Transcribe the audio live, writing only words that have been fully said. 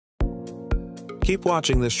Keep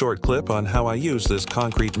watching this short clip on how I use this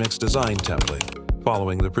concrete mix design template,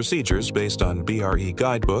 following the procedures based on BRE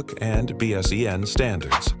Guidebook and BSEN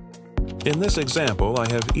standards. In this example,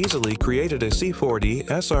 I have easily created a C40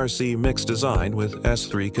 SRC mix design with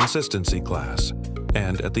S3 consistency class.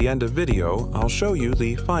 And at the end of video, I'll show you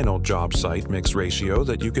the final job site mix ratio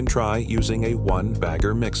that you can try using a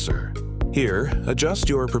one-bagger mixer. Here, adjust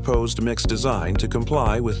your proposed mix design to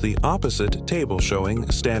comply with the opposite table showing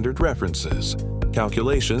standard references,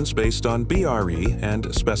 calculations based on BRE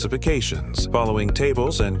and specifications. Following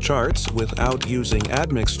tables and charts without using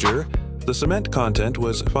admixture, the cement content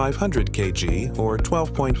was 500 kg or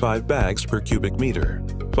 12.5 bags per cubic meter.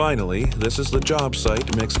 Finally, this is the job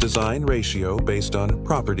site mix design ratio based on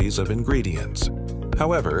properties of ingredients.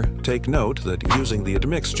 However, take note that using the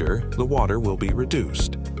admixture, the water will be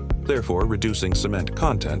reduced, therefore reducing cement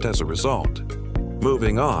content as a result.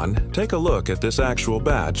 Moving on, take a look at this actual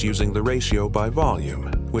batch using the ratio by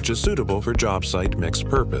volume, which is suitable for job site mix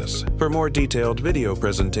purpose. For more detailed video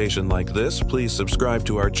presentation like this, please subscribe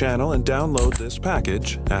to our channel and download this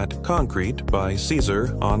package at Concrete by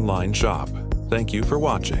Caesar online shop. Thank you for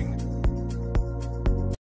watching.